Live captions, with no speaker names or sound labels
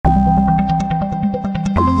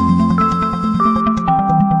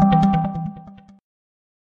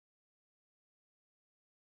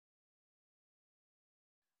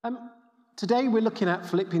Today we're looking at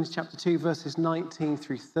Philippians chapter 2, verses 19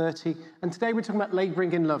 through 30. And today we're talking about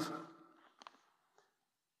labouring in love.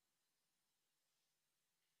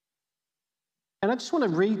 And I just want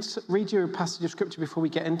to read you a passage of scripture before we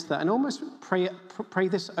get into that and almost pray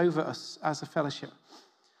this over us as a fellowship.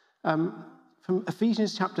 From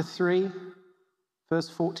Ephesians chapter 3, verse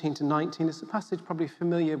 14 to 19. It's a passage probably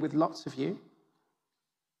familiar with lots of you.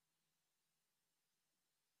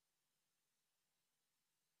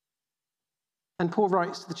 And Paul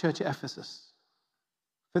writes to the church at Ephesus,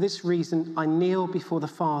 "For this reason I kneel before the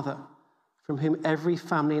Father, from whom every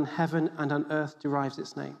family in heaven and on earth derives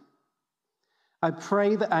its name. I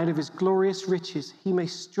pray that out of his glorious riches he may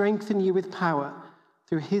strengthen you with power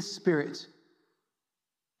through his Spirit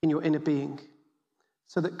in your inner being,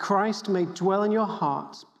 so that Christ may dwell in your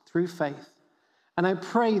hearts through faith. And I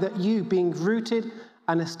pray that you, being rooted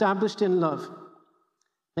and established in love,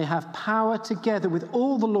 may have power together with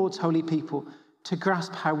all the Lord's holy people to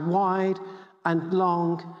grasp how wide and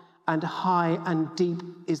long and high and deep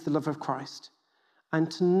is the love of Christ, and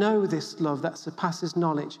to know this love that surpasses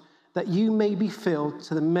knowledge, that you may be filled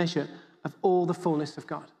to the measure of all the fullness of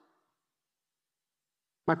God."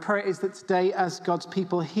 My prayer is that today, as God's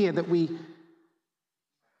people here, that we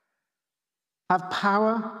have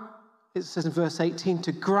power, it says in verse 18,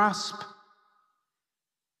 to grasp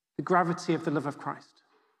the gravity of the love of Christ.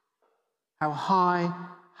 How high,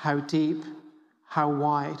 how deep, how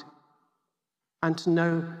wide, and to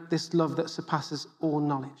know this love that surpasses all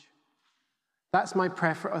knowledge. That's my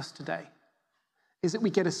prayer for us today, is that we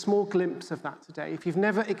get a small glimpse of that today. If you've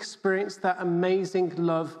never experienced that amazing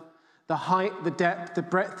love, the height, the depth, the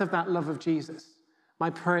breadth of that love of Jesus, my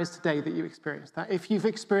prayer is today that you experience that. If you've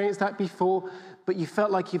experienced that before, but you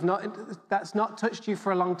felt like that's not touched you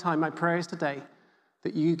for a long time, my prayer is today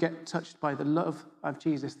that you get touched by the love of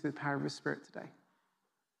Jesus through the power of his Spirit today.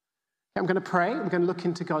 I'm going to pray. I'm going to look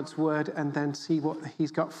into God's word and then see what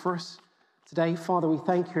he's got for us today. Father, we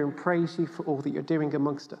thank you and praise you for all that you're doing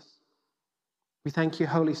amongst us. We thank you,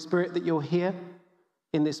 Holy Spirit, that you're here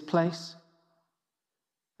in this place.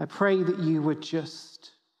 I pray that you would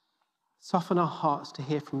just soften our hearts to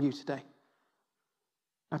hear from you today.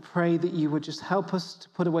 I pray that you would just help us to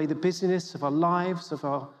put away the busyness of our lives, of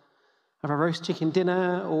our roast chicken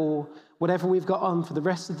dinner, or whatever we've got on for the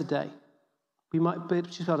rest of the day. We might be able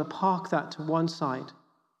to park that to one side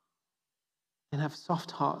and have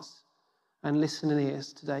soft hearts and listening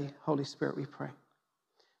ears today. Holy Spirit, we pray.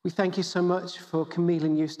 We thank you so much for Camille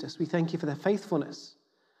and Eustace. We thank you for their faithfulness,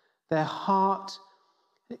 their heart,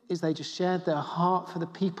 as they just shared their heart for the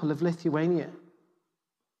people of Lithuania.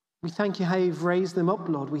 We thank you how you've raised them up,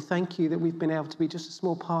 Lord. We thank you that we've been able to be just a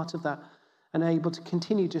small part of that and able to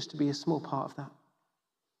continue just to be a small part of that.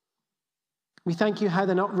 We thank you how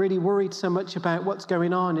they're not really worried so much about what's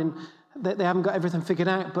going on and that they haven't got everything figured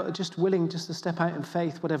out, but are just willing just to step out in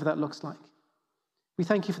faith, whatever that looks like. We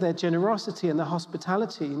thank you for their generosity and their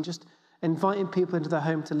hospitality and just inviting people into their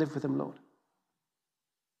home to live with them, Lord.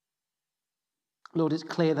 Lord, it's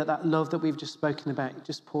clear that that love that we've just spoken about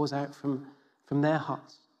just pours out from their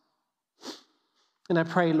hearts. And I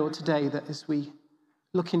pray, Lord, today that as we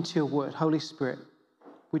look into your word, Holy Spirit,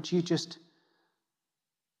 would you just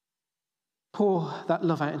pour that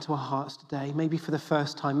love out into our hearts today, maybe for the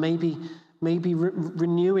first time, maybe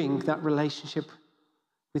renewing that relationship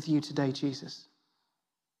with you today, Jesus.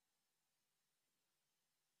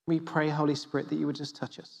 We pray, Holy Spirit, that you would just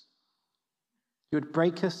touch us. You would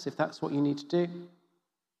break us if that's what you need to do.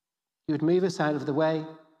 You would move us out of the way.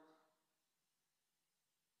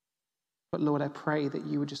 But Lord, I pray that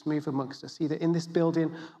you would just move amongst us, either in this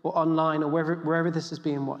building or online or wherever this is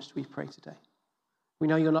being watched, we pray today. We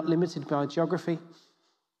know you're not limited by geography.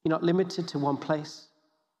 You're not limited to one place.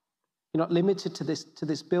 You're not limited to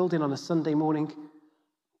this building on a Sunday morning,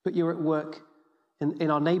 but you're at work in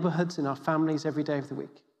our neighborhoods, in our families every day of the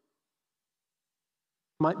week.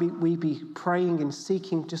 Might we be praying and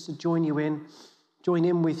seeking just to join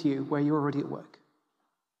in with you where you're already at work.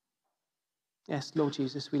 Yes, Lord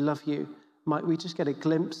Jesus, we love you. Might we just get a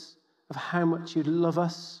glimpse of how much you love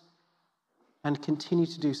us and continue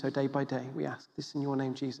to do so day by day. We ask this in your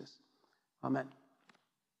name, Jesus. Amen.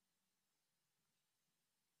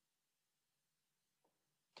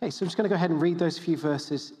 Okay, so I'm just going to go ahead and read those few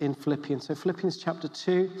verses in Philippians. So Philippians chapter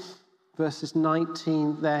 2, verses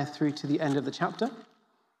 19 there through to the end of the chapter.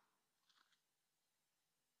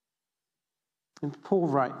 And Paul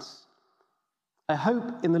writes, "I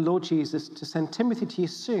hope in the Lord Jesus to send Timothy to you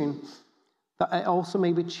soon, that I also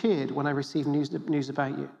may be cheered when I receive news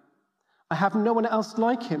about you. I have no one else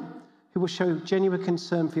like him who will show genuine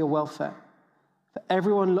concern for your welfare. For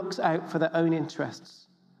everyone looks out for their own interests,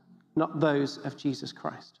 not those of Jesus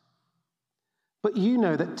Christ. But you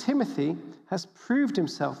know that Timothy has proved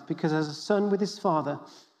himself, because as a son with his father,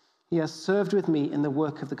 he has served with me in the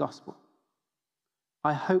work of the gospel.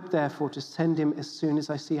 I hope, therefore, to send him as soon as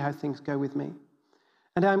I see how things go with me.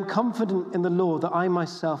 And I am confident in the Lord that I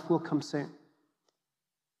myself will come soon.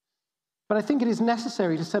 But I think it is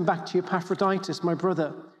necessary to send back to you Epaphroditus, my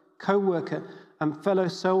brother, co-worker, and fellow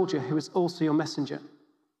soldier, who is also your messenger,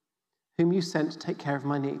 whom you sent to take care of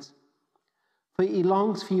my needs. For he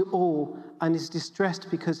longs for you all and is distressed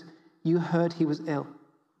because you heard he was ill.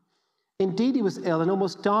 Indeed, he was ill and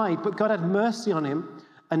almost died, but God had mercy on him,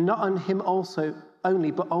 and not on him also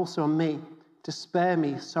only, but also on me, to spare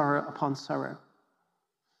me sorrow upon sorrow.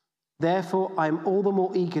 Therefore, I am all the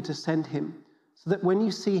more eager to send him, so that when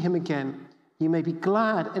you see him again, you may be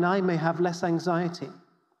glad and I may have less anxiety.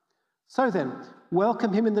 So then,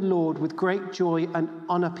 welcome him in the Lord with great joy and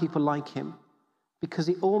honor people like him, because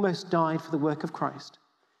he almost died for the work of Christ.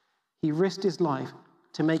 He risked his life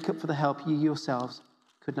to make up for the help you yourselves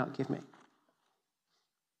could not give me.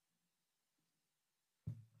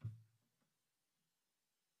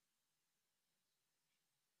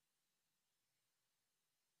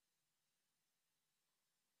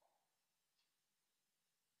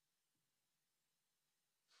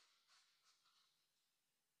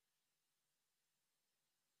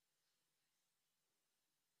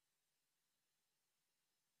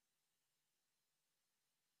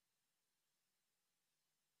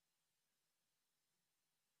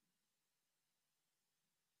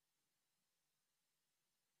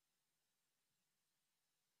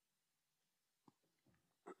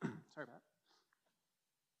 Sorry about that.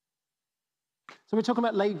 So we're talking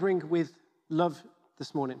about laboring with love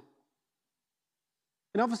this morning.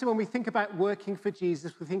 And obviously when we think about working for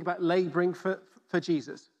Jesus, we think about laboring for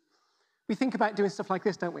Jesus. We think about doing stuff like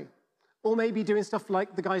this, don't we? Or maybe doing stuff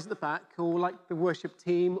like the guys at the back, or like the worship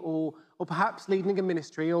team, or perhaps leading a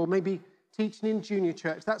ministry, or maybe teaching in junior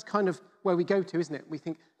church. That's kind of where we go to, isn't it? We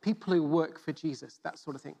think people who work for Jesus, that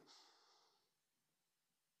sort of thing.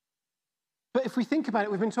 But if we think about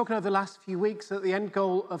it, we've been talking over the last few weeks that the end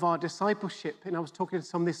goal of our discipleship, and I was talking to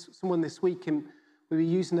someone this week, and we were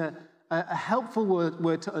using a helpful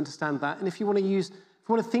word to understand that. And if you want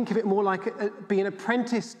to think of it more like being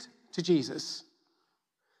apprenticed to Jesus.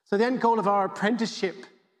 So the end goal of our apprenticeship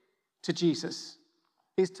to Jesus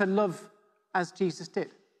is to love as Jesus did.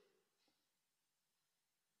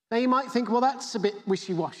 Now you might think, well, that's a bit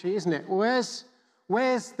wishy-washy, isn't it? Where's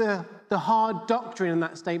the hard doctrine in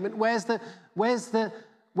that statement? Where's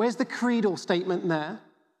the creedal statement there?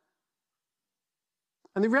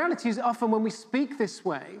 And the reality is often when we speak this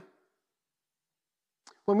way,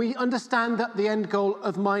 when we understand that the end goal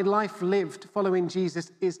of my life lived following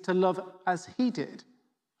Jesus is to love as he did,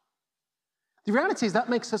 the reality is that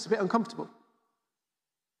makes us a bit uncomfortable.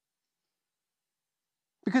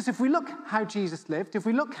 Because if we look how Jesus lived, if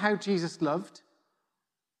we look how Jesus loved,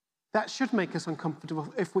 that should make us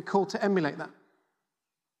uncomfortable if we're called to emulate that.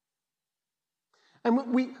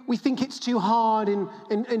 And we think it's too hard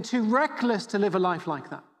and too reckless to live a life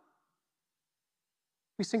like that.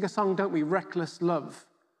 We sing a song, don't we? Reckless Love.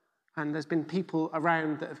 And there's been people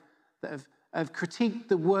around that have critiqued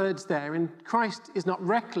the words there. And Christ is not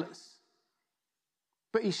reckless,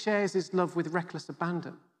 but he shares his love with reckless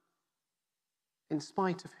abandon, in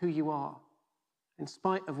spite of who you are, in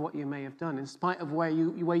spite of what you may have done, in spite of where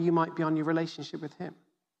you might be on your relationship with him.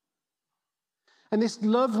 And this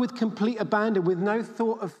love with complete abandon, with no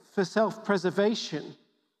thought for self-preservation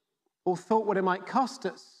or thought what it might cost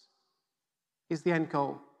us, is the end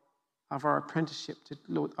goal of our apprenticeship to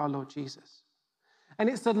our Lord Jesus. And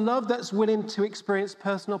it's the love that's willing to experience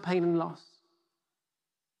personal pain and loss.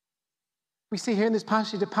 We see here in this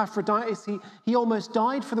passage, Epaphroditus, he almost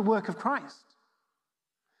died for the work of Christ.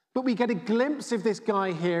 But we get a glimpse of this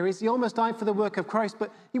guy here. He almost died for the work of Christ,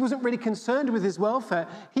 but he wasn't really concerned with his welfare.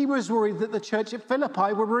 He was worried that the church at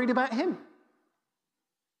Philippi were worried about him.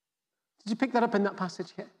 Did you pick that up in that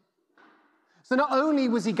passage here? So not only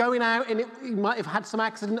was he going out and he might have had some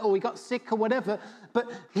accident or he got sick or whatever, but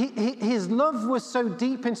his love was so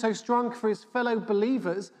deep and so strong for his fellow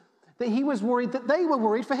believers that he was worried that they were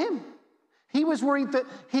worried for him. He was worried that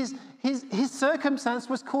his circumstance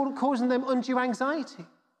was causing them undue anxiety.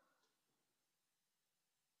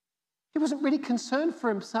 He wasn't really concerned for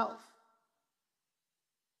himself.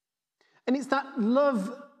 And it's that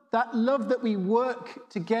love that we work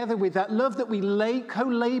together with, that love that we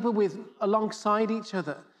co-labor with alongside each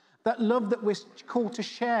other, that love that we're called to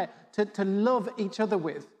share, to love each other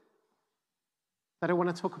with, that I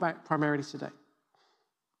want to talk about primarily today.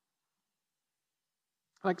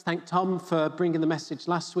 I'd like to thank Tom for bringing the message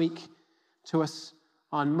last week to us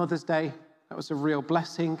on Mother's Day. That was a real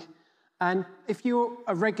blessing. And if you're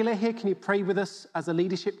a regular here, can you pray with us as a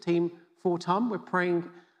leadership team for Tom? We're praying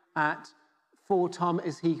for Tom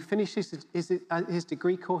as he finishes his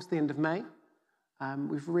degree course at the end of May.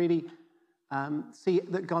 We've really see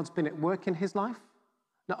that God's been at work in his life,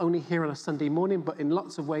 not only here on a Sunday morning, but in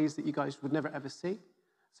lots of ways that you guys would never ever see.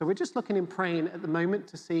 So we're just looking and praying at the moment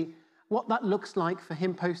to see what that looks like for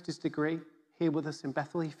him post his degree here with us in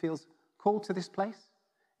Bethel. He feels called to this place.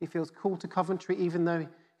 He feels called to Coventry, even though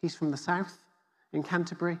he's from the south in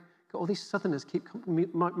Canterbury. Got all these southerners keep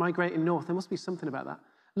migrating north. There must be something about that.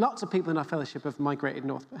 Lots of people in our fellowship have migrated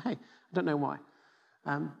north, but hey, I don't know why.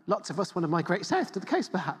 Lots of us want to migrate south to the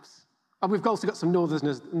coast, perhaps. And we've also got some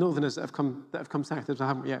northerners that have come south as well,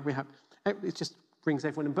 haven't we? Yeah, we have. It just brings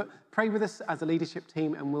everyone in. But pray with us as a leadership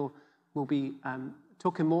team, and we'll be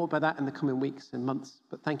talking more about that in the coming weeks and months.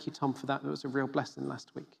 But thank you, Tom, for that. It was a real blessing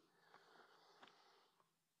last week.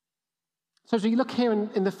 So as we look here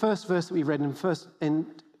in the first verse that we read in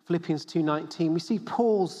Philippians 2:19, we see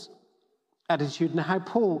Paul's attitude and how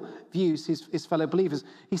Paul views his fellow believers.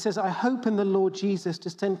 He says, I hope in the Lord Jesus to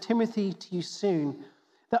send Timothy to you soon,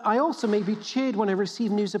 that I also may be cheered when I receive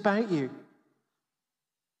news about you.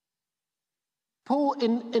 Paul,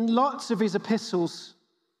 in lots of his epistles,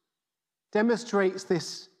 demonstrates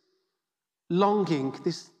this longing,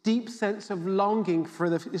 this deep sense of longing for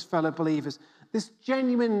his fellow believers, this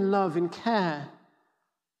genuine love and care.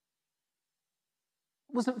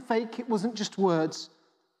 It wasn't fake, it wasn't just words,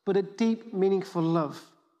 but a deep, meaningful love.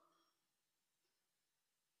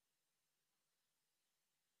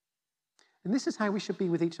 And this is how we should be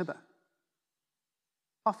with each other.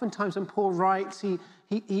 Oftentimes when Paul writes,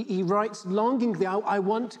 he writes longingly, I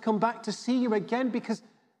want to come back to see you again, because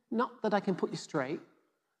not that I can put you straight,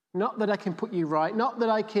 not that I can put you right, not that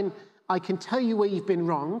I can tell you where you've been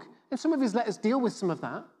wrong. And some of his letters deal with some of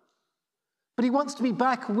that. But he wants to be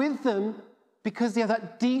back with them because they have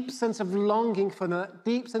that deep sense of longing for them, that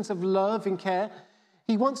deep sense of love and care.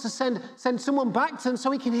 He wants to send someone back to them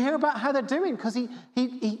so he can hear about how they're doing, because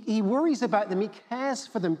he worries about them. He cares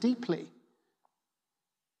for them deeply.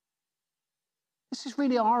 This is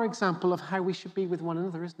really our example of how we should be with one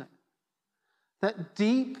another, isn't it? That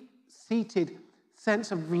deep-seated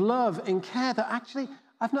sense of love and care that actually,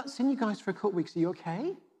 I've not seen you guys for a couple of weeks. Are you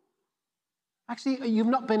okay? Actually, you've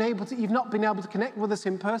not been able to connect with us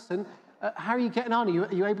in person. How are you getting on?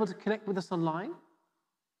 Are you able to connect with us online?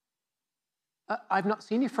 I've not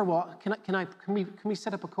seen you for a while. Can we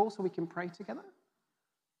set up a call so we can pray together?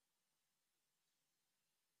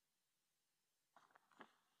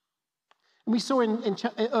 And we saw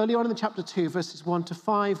early on in the chapter 2, verses 1 to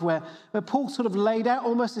 5, where Paul sort of laid out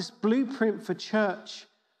almost this blueprint for church.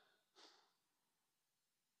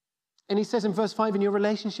 And he says in verse 5, in your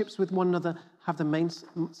relationships with one another, have the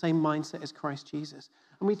same mindset as Christ Jesus.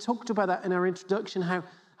 And we talked about that in our introduction, how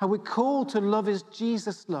we're called to love as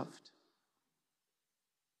Jesus loved.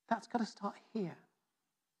 That's got to start here.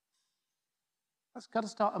 That's got to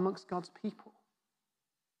start amongst God's people.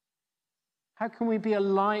 How can we be a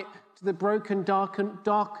light to the broken, dark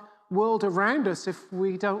world around us if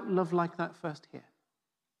we don't love like that first here?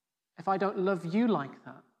 If I don't love you like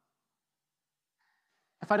that?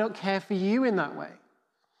 If I don't care for you in that way?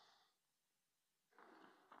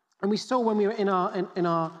 And we saw when we were in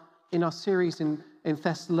our series in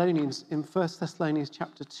Thessalonians, in 1 Thessalonians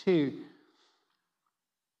chapter 2,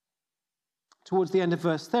 towards the end of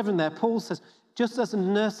verse 7 there, Paul says, just as a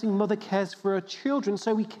nursing mother cares for her children,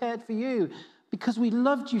 so we cared for you. Because we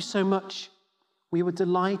loved you so much, we were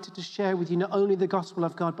delighted to share with you not only the gospel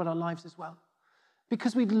of God, but our lives as well.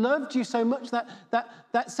 Because we loved you so much,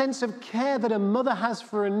 that sense of care that a mother has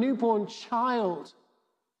for a newborn child,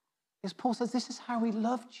 as Paul says, this is how we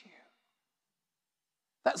loved you.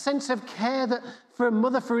 That sense of care that for a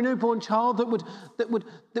mother for a newborn child that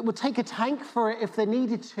would take a tank for it if they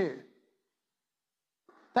needed to.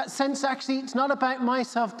 That sense, actually, it's not about my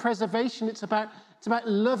self-preservation. It's about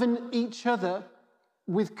loving each other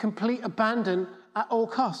with complete abandon at all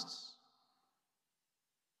costs.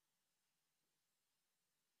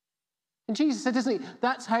 And Jesus said, isn't he?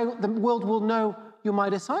 That's how the world will know you're my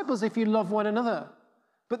disciples, if you love one another.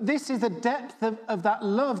 But this is the depth of that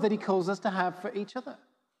love that he calls us to have for each other.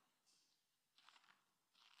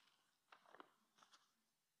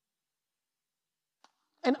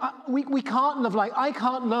 And we can't love I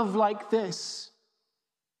can't love like this.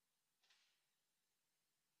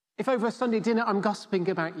 If over a Sunday dinner I'm gossiping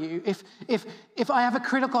about you, if I have a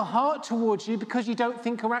critical heart towards you because you don't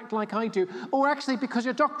think or act like I do, or actually because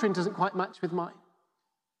your doctrine doesn't quite match with mine.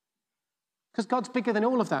 Because God's bigger than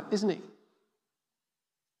all of that, isn't he?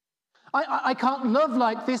 I can't love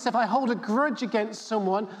like this if I hold a grudge against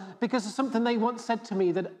someone because of something they once said to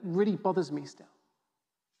me that really bothers me still.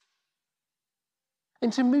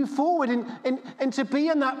 And to move forward and to be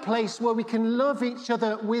in that place where we can love each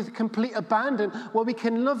other with complete abandon, where we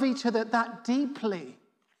can love each other that deeply,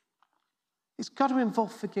 it's got to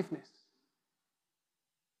involve forgiveness.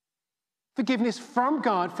 Forgiveness from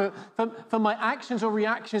God for my actions or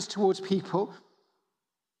reactions towards people,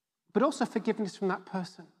 but also forgiveness from that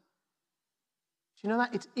person. Do you know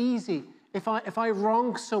that? It's easy. If I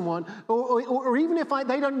wrong someone, or even if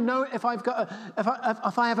they don't know if I've got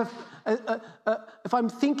if I'm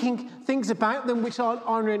thinking things about them which aren't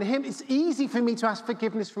honoring him, it's easy for me to ask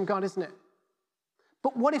forgiveness from God, isn't it?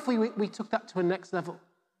 But what if we took that to a next level?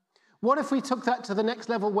 What if we took that to the next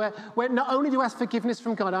level where not only do I ask forgiveness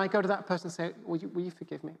from God, I go to that person and say, will you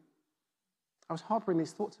forgive me? I was harboring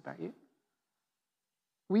these thoughts about you.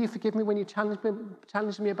 Will you forgive me when you challenged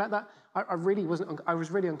me about that? I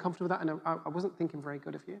was really uncomfortable with that, and I wasn't thinking very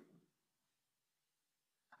good of you.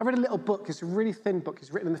 I read a little book. It's a really thin book.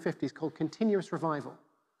 It's written in the 50s called Continuous Revival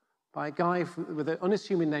by a guy with an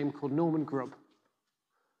unassuming name called Norman Grubb.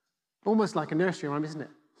 Almost like a nursery rhyme, isn't it?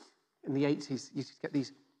 In the 80s, you used to get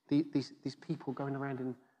these people going around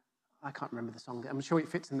in, I can't remember the song. I'm sure it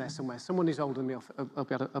fits in there somewhere. Someone who's older than me,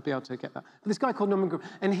 I'll be able to get that. But this guy called Norman Grubb,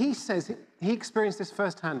 and he says he experienced this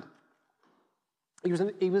firsthand.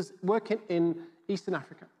 He was working in Eastern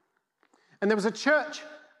Africa. And there was a church,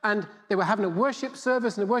 and they were having a worship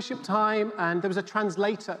service and a worship time, and there was a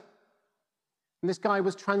translator. And this guy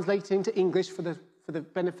was translating to English for the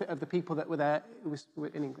benefit of the people that were there were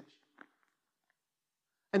in English.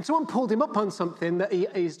 And someone pulled him up on something that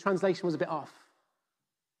his translation was a bit off.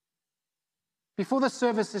 Before the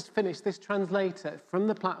service is finished, this translator from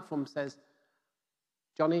the platform says,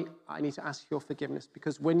 Johnny, I need to ask your forgiveness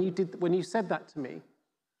because when you said that to me,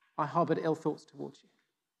 I harbored ill thoughts towards you.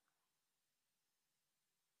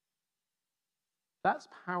 That's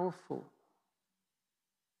powerful.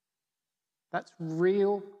 That's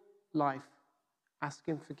real life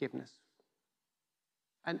asking forgiveness.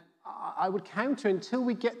 And I would counter until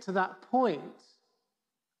we get to that point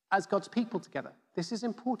as God's people together. This is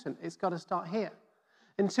important. It's got to start here.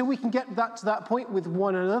 Until we can get to that point with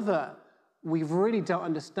one another, we really don't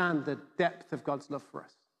understand the depth of God's love for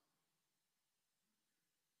us.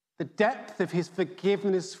 The depth of his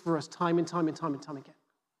forgiveness for us time and time and time and time again.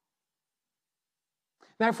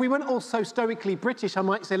 Now, if we weren't all so stoically British, I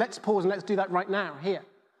might say, let's pause and let's do that right now, here.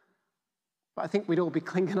 But I think we'd all be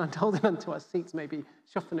clinging and holding onto our seats, maybe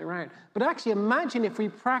shuffling around. But actually, imagine if we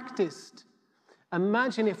practiced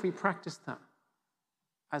that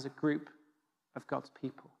as a group of God's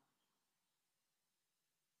people.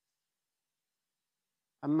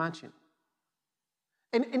 Imagine.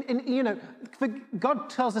 And you know, God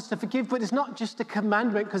tells us to forgive, but it's not just a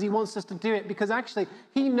commandment because he wants us to do it, because actually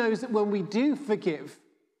he knows that when we do forgive,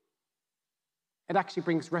 it actually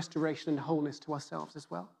brings restoration and wholeness to ourselves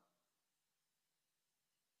as well.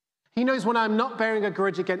 He knows when I'm not bearing a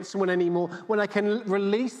grudge against someone anymore, when I can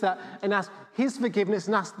release that and ask his forgiveness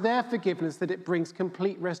and ask their forgiveness, that it brings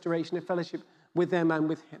complete restoration and fellowship with them and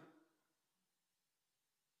with him.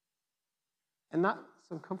 And that's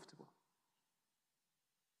uncomfortable.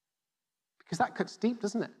 Because that cuts deep,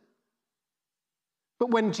 doesn't it? But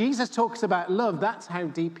when Jesus talks about love, that's how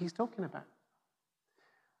deep he's talking about.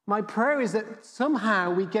 My prayer is that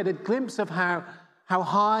somehow we get a glimpse of how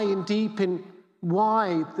high and deep and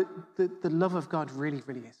wide the love of God really,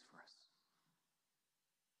 really is for us.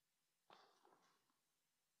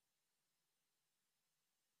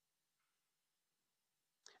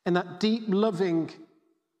 And that deep, loving,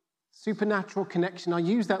 supernatural connection, I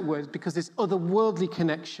use that word because this otherworldly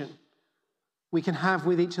connection we can have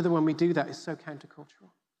with each other when we do that is so countercultural.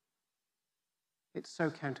 It's so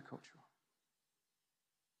countercultural.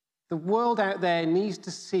 The world out there needs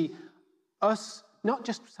to see us, not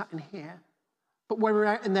just sat in here, but when we're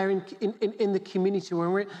out in there in the community,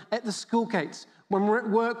 when we're at the school gates, when we're at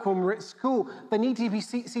work, when we're at school, they need to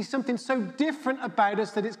see something so different about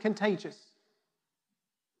us that it's contagious.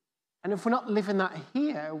 And if we're not living that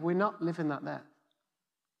here, we're not living that there.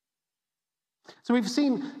 So we've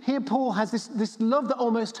seen here Paul has this love that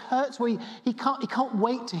almost hurts, where he can't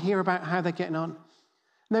wait to hear about how they're getting on.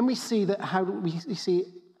 And then we see we see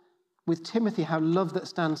with Timothy how love that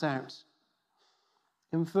stands out.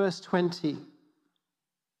 In verse 20,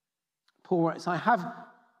 Paul writes,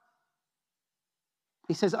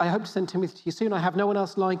 he says, I hope to send Timothy to you soon. I have no one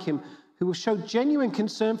else like him who will show genuine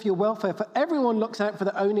concern for your welfare, for everyone looks out for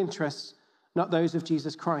their own interests, not those of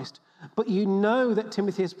Jesus Christ. But you know that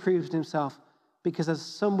Timothy has proved himself, because as a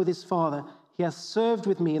son with his father, he has served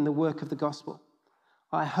with me in the work of the gospel.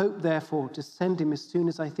 I hope, therefore, to send him as soon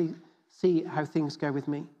as I see how things go with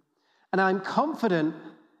me. And I'm confident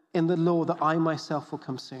in the Lord that I myself will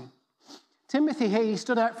come soon. Timothy here, he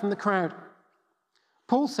stood out from the crowd.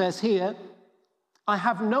 Paul says here, I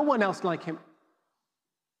have no one else like him.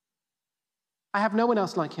 I have no one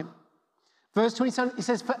else like him. Verse 27, he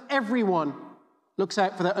says, for everyone looks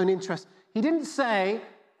out for their own interest. He didn't say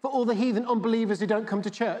for all the heathen unbelievers who don't come to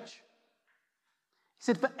church. He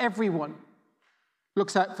said for everyone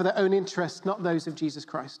looks out for their own interests, not those of Jesus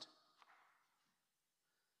Christ.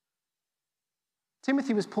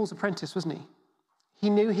 Timothy was Paul's apprentice, wasn't he? He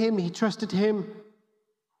knew him, he trusted him.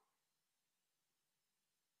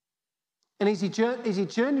 And as he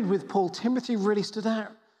journeyed with Paul, Timothy really stood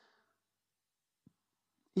out.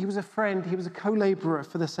 He was a friend, he was a co-laborer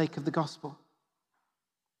for the sake of the gospel.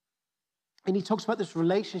 And he talks about this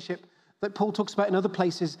relationship that Paul talks about in other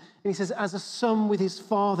places. And he says, as a son with his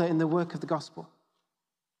father in the work of the gospel.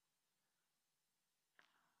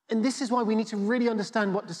 And this is why we need to really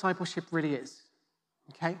understand what discipleship really is.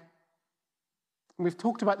 Okay? And we've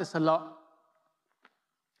talked about this a lot.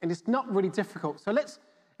 And it's not really difficult. So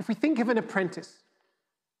if we think of an apprentice.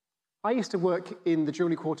 I used to work in the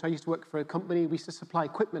jewelry quarter. I used to work for a company. We used to supply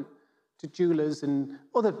equipment to jewelers and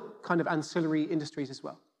other kind of ancillary industries as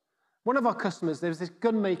well. One of our customers, there was this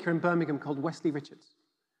gun maker in Birmingham called Wesley Richards.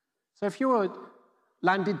 So if you're a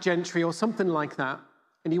landed gentry or something like that,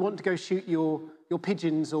 and you want to go shoot your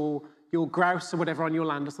pigeons or your grouse or whatever on your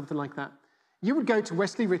land or something like that, you would go to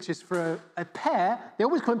Wesley Richards for a pair, they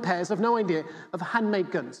always come in pairs, I've no idea, of handmade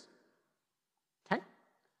guns. Okay?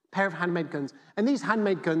 Pair of handmade guns. And these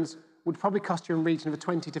handmade guns would probably cost you in the region of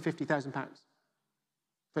 £20,000 to £50,000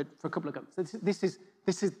 for a couple of guns. This is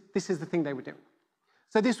the thing they were doing.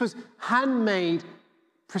 So this was handmade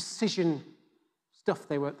precision stuff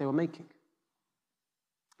they were making.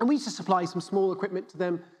 And we used to supply some small equipment to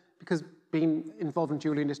them because being involved in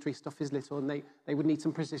jewelry industry, stuff is little and they would need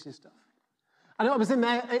some precision stuff. And I was in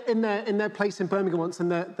their place in Birmingham once,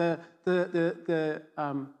 and the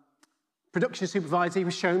production supervisor, he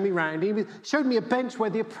was showing me around. He showed me a bench where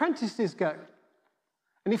the apprentices go.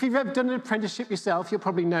 And if you've ever done an apprenticeship yourself, you'll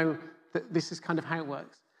probably know that this is kind of how it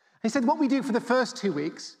works. He said, what we do for the first 2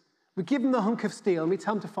 weeks, we give them the hunk of steel and we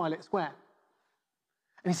tell them to file it square.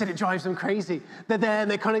 And he said it drives them crazy. They're there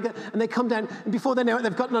and they kind of get, and they come down, and before they know it,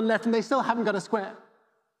 they've got none left and they still haven't got a square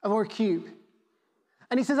or a cube.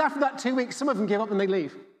 And he says after that 2 weeks, some of them give up and they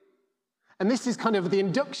leave. And this is kind of the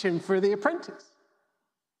induction for the apprentice.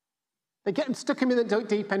 They get them stuck in the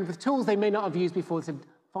deep end with tools they may not have used before. They said,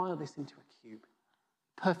 file this into a cube,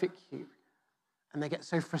 perfect cube. And they get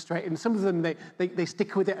so frustrated. And some of them, they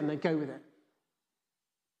stick with it and they go with it.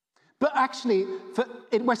 But actually,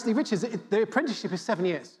 in Wesley Richards, the apprenticeship is 7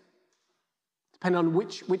 years, depending on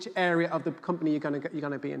which area of the company you're going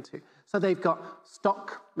to be into. So they've got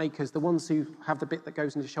stock makers, the ones who have the bit that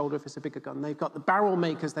goes in the shoulder if it's a bigger gun. They've got the barrel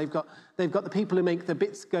makers. They've got the people who make the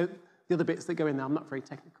other bits that go in there. I'm not very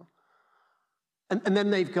technical. And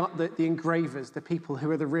then they've got the engravers, the people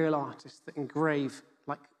who are the real artists that engrave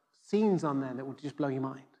like scenes on there that will just blow your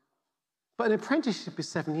mind. But an apprenticeship is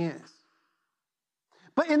 7 years.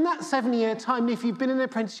 But in that 7-year time, if you've been in an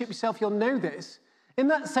apprenticeship yourself, you'll know this. In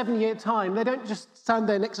that 7-year time, they don't just stand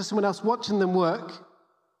there next to someone else watching them work,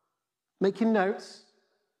 making notes,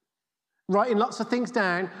 writing lots of things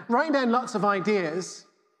down, writing down lots of ideas,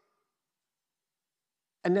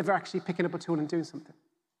 and never actually picking up a tool and doing something.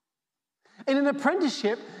 In an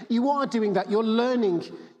apprenticeship, you are doing that. You're learning.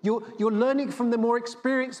 You're learning from the more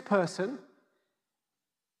experienced person,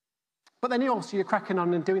 but then you're cracking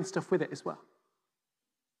on and doing stuff with it as well.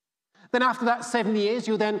 Then after that 7 years,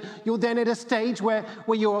 you're then at a stage where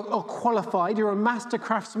you're qualified, you're a master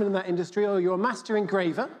craftsman in that industry, or you're a master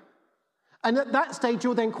engraver. And at that stage,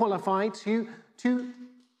 you're then qualified to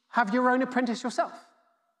have your own apprentice yourself.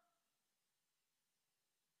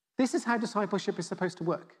 This is how discipleship is supposed to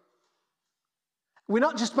work. We're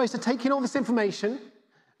not just supposed to take in all this information,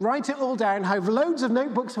 write it all down, have loads of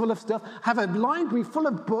notebooks full of stuff, have a library full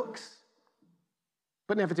of books,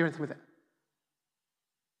 but never do anything with it.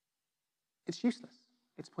 It's useless.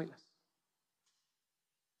 It's pointless.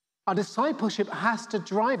 Our discipleship has to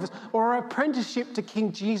drive us, or our apprenticeship to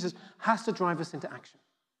King Jesus has to drive us into action.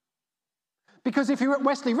 Because if you're at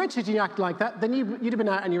Wesley Richards and you act like that, then you'd have been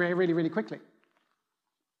out on your ear really, really quickly.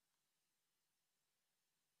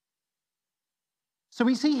 So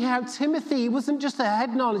we see how Timothy wasn't just a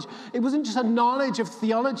head knowledge. It wasn't just a knowledge of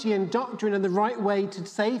theology and doctrine and the right way to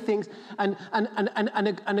say things and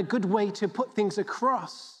a good way to put things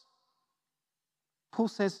across. Paul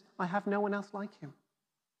says, I have no one else like him.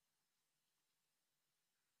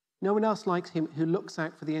 No one else like him who looks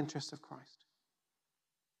out for the interests of Christ.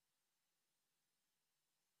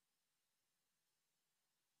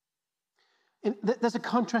 There's a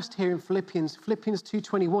contrast here in Philippians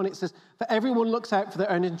 2:21. It says, for everyone looks out for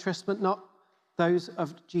their own interests, but not those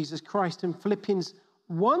of Jesus Christ. In Philippians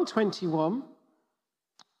 1:21,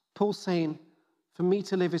 Paul's saying, for me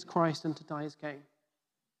to live is Christ and to die is gain.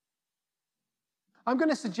 I'm going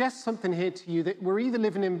to suggest something here to you, that we're either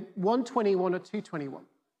living in 1:21 or 2:21.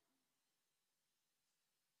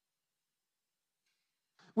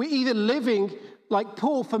 We're either living like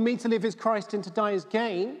Paul, for me to live is Christ and to die is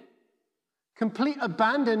gain, complete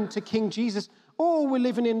abandon to King Jesus, or we're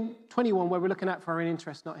living in 21 where we're looking out for our own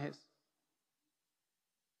interest, not his.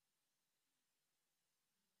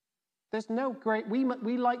 There's no gray.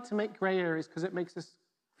 We like to make gray areas because it makes us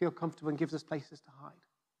feel comfortable and gives us places to hide.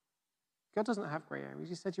 God doesn't have gray areas.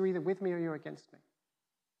 He said you're either with me or you're against me.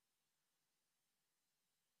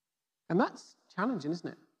 And that's challenging, isn't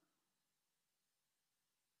it?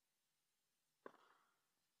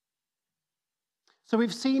 So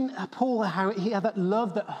we've seen Paul, how he had that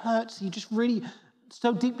love that hurts. He just really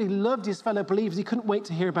so deeply loved his fellow believers. He couldn't wait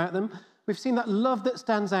to hear about them. We've seen that love that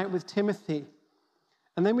stands out with Timothy.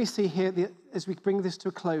 And then we see here, as we bring this to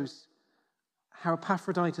a close, how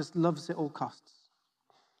Epaphroditus loves at all costs.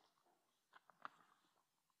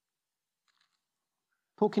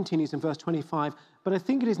 Paul continues in verse 25, but I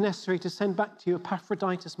think it is necessary to send back to you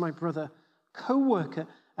Epaphroditus, my brother, co-worker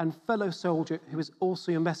and fellow soldier, who is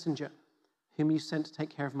also your messenger, whom you sent to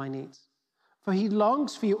take care of my needs. For he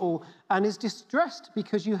longs for you all and is distressed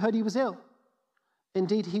because you heard he was ill.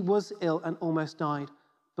 Indeed, he was ill and almost died,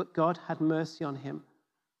 but God had mercy on him,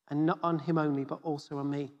 and not on him only, but also on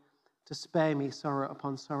me, to spare me sorrow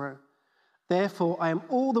upon sorrow. Therefore, I am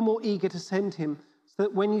all the more eager to send him, so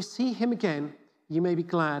that when you see him again, you may be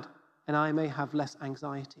glad, and I may have less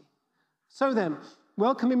anxiety. So then,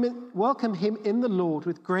 welcome him in the Lord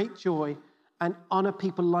with great joy, and honor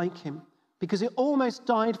people like him, because he almost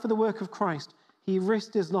died for the work of Christ. He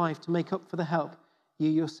risked his life to make up for the help you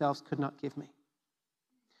yourselves could not give me.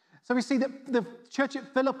 So we see that the church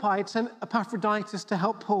at Philippi had sent Epaphroditus to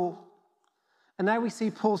help Paul. And now we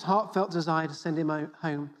see Paul's heartfelt desire to send him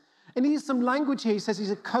home. And he uses some language here. He says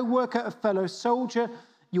he's a co-worker, a fellow soldier,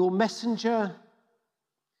 your messenger.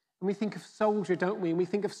 And we think of soldier, don't we? And we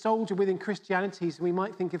think of soldier within Christianity. So we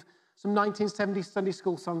might think of some 1970s Sunday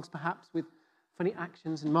school songs, perhaps, with funny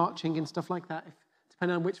actions and marching and stuff like that,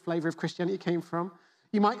 depending on which flavor of Christianity it came from.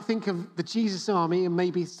 You might think of the Jesus Army and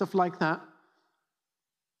maybe stuff like that.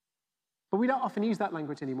 But we don't often use that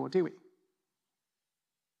language anymore, do we?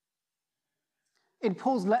 In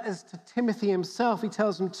Paul's letters to Timothy himself, he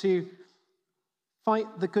tells him to fight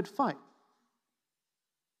the good fight,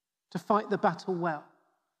 to fight the battle well.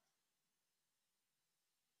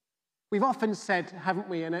 We've often said, haven't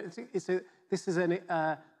we, and this is an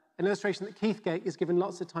illustration that Keith is given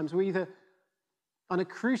lots of times, we're either on a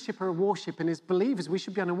cruise ship or a warship, and as believers, we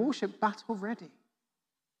should be on a warship battle ready.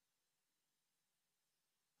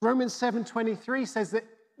 Romans 7:23 says that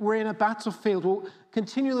we're in a battlefield, we're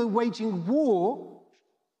continually waging war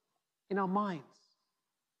in our minds.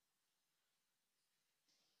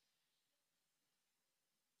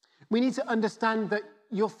 We need to understand that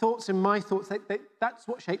your thoughts and my thoughts, that's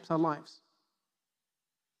what shapes our lives.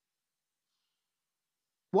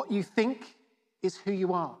 What you think is who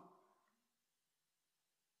you are.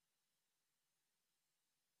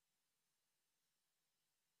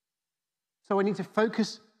 So I need to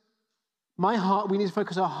focus we need to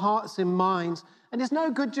focus our hearts and minds. And it's no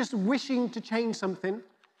good just wishing to change something.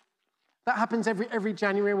 That happens every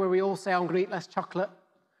January where we all say, I'm going to eat less chocolate.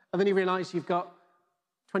 And then you realize you've got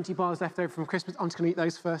 20 bars left over from Christmas. I'm just going to eat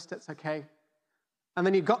those first. That's okay. And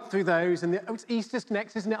then you got through those. And it's Easter's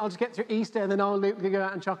next, isn't it? I'll just get through Easter and then I'll go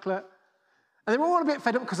out and chocolate. And then we're all a bit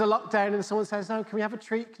fed up because of lockdown. And someone says, no, can we have a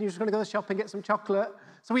treat? Can you just want to go to the shop and get some chocolate?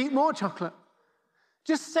 So we eat more chocolate.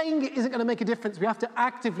 Just saying it isn't going to make a difference. We have to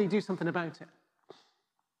actively do something about it.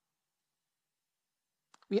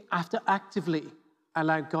 We have to actively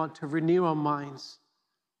allow God to renew our minds,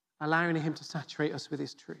 allowing him to saturate us with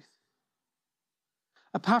his truth.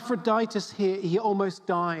 Epaphroditus here, he almost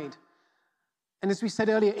died. And as we said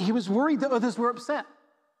earlier, he was worried that others were upset.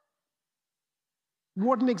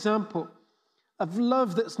 What an example of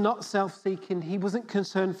love that's not self-seeking. He wasn't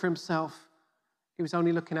concerned for himself. He was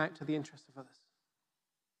only looking out to the interests of others.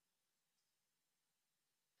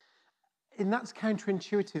 And that's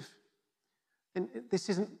counterintuitive. And this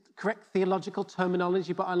isn't correct theological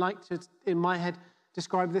terminology, but I like to, in my head,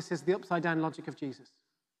 describe this as the upside-down logic of Jesus.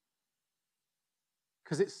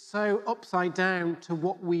 because it's so upside down to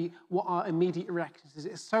what our immediate reaction is.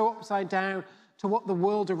 It's so upside down to what the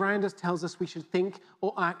world around us tells us we should think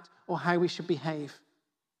or act or how we should behave.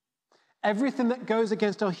 Everything that goes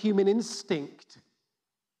against our human instinct.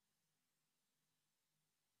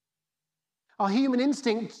 Our human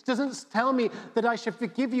instinct doesn't tell me that I should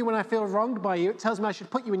forgive you when I feel wronged by you. It tells me I should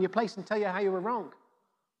put you in your place and tell you how you were wrong.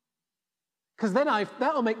 Because then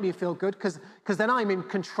that'll make me feel good, because then I'm in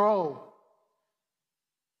control.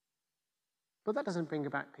 But that doesn't bring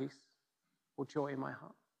about peace or joy in my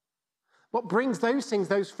heart. What brings those things,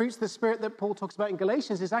 those fruits of the Spirit that Paul talks about in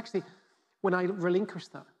Galatians, is actually when I relinquish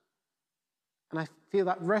that. And I feel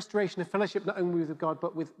that restoration of fellowship, not only with God,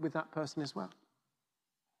 but with that person as well.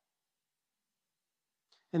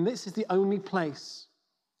 And this is the only place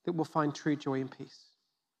that we'll find true joy and peace,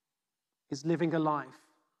 is living a life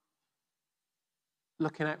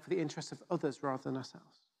looking out for the interests of others rather than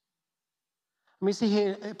ourselves. And we see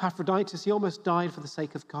here Epaphroditus, he almost died for the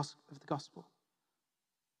sake of the gospel.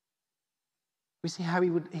 We see how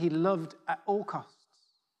he loved at all costs,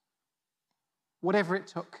 whatever it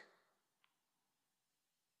took.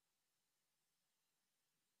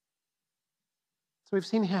 So we've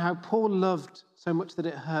seen here how Paul loved so much that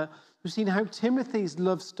it hurt. We've seen how Timothy's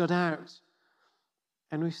love stood out.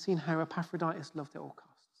 And we've seen how Epaphroditus loved at all costs.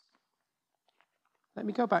 Let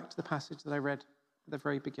me go back to the passage that I read at the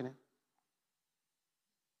very beginning.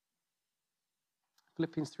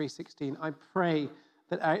 Philippians 3:16, I pray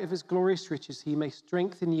that out of his glorious riches he may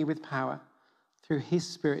strengthen you with power through his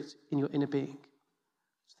Spirit in your inner being,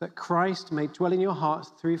 so that Christ may dwell in your hearts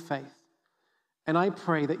through faith. And I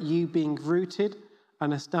pray that you, being rooted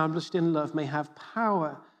and established in love, may have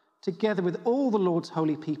power, together with all the Lord's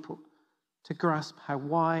holy people, to grasp how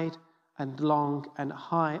wide and long and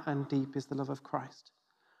high and deep is the love of Christ,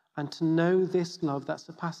 and to know this love that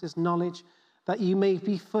surpasses knowledge, that you may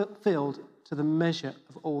be filled to the measure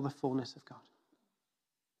of all the fullness of God.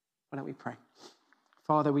 Why don't we pray?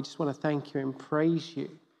 Father, we just want to thank you and praise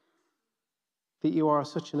you that you are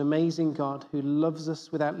such an amazing God who loves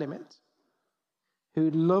us without limit, who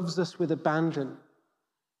loves us with abandon.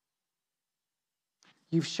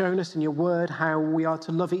 You've shown us in your word how we are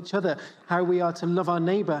to love each other, how we are to love our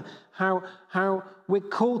neighbor, how we're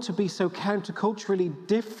called to be so counterculturally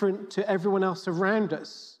different to everyone else around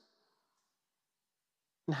us,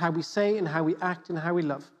 and how we say and how we act and how we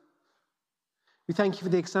love. We thank you for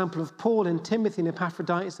the example of Paul and Timothy and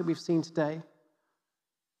Epaphroditus that we've seen today.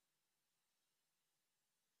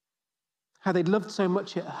 How they loved so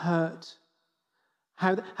much it hurt.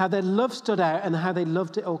 How their love stood out and how they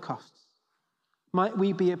loved at all costs. Might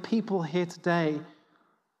we be a people here today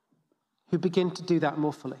who begin to do that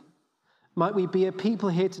more fully? Might we be a people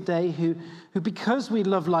here today who because we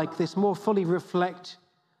love like this, more fully reflect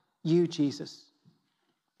you, Jesus,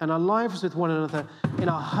 and our lives with one another, in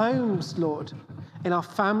our homes, Lord, in our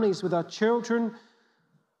families, with our children,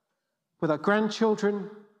 with our grandchildren,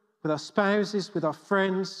 with our spouses, with our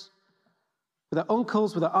friends, with our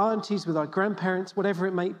uncles, with our aunties, with our grandparents, whatever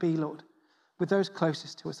it might be, Lord, with those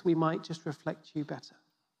closest to us, we might just reflect you better.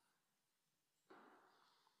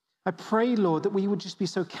 I pray, Lord, that we would just be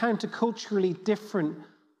so counterculturally different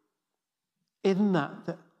in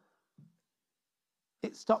that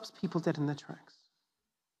it stops people dead in their tracks.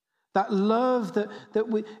 That love that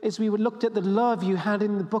we, as we looked at the love you had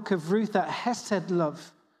in the book of Ruth, that Hesed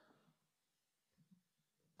love,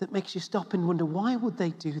 that makes you stop and wonder, why would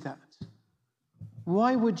they do that?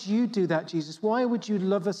 Why would you do that, Jesus? Why would you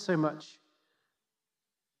love us so much?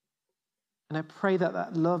 And I pray that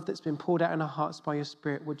that love that's been poured out in our hearts by your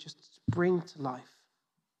Spirit would just spring to life.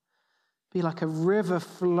 Be like a river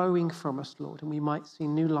flowing from us, Lord, and we might see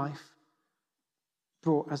new life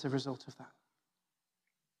brought as a result of that.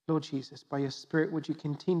 Lord Jesus, by your Spirit, would you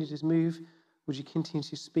continue to move? Would you continue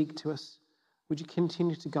to speak to us? Would you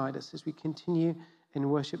continue to guide us as we continue in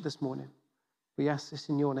worship this morning? We ask this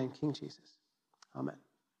in your name, King Jesus. Amen.